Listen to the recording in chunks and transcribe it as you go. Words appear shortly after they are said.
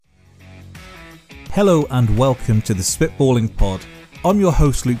Hello and welcome to the Spitballing Pod. I'm your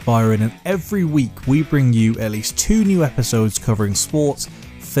host Luke Byron, and every week we bring you at least 2 new episodes covering sports,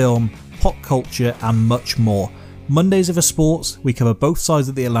 film, pop culture and much more. Mondays are for sports, we cover both sides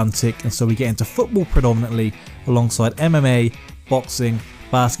of the Atlantic, and so we get into football predominantly alongside MMA, boxing,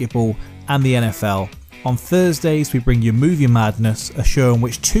 basketball and the NFL. On Thursdays we bring you Movie Madness, a show in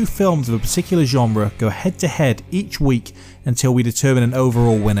which 2 films of a particular genre go head to head each week until we determine an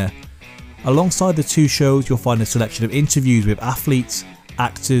overall winner. Alongside the 2 shows you'll find a selection of interviews with athletes,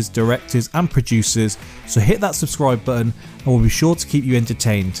 actors, directors and producers, so hit that subscribe button and we'll be sure to keep you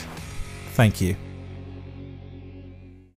entertained. Thank you.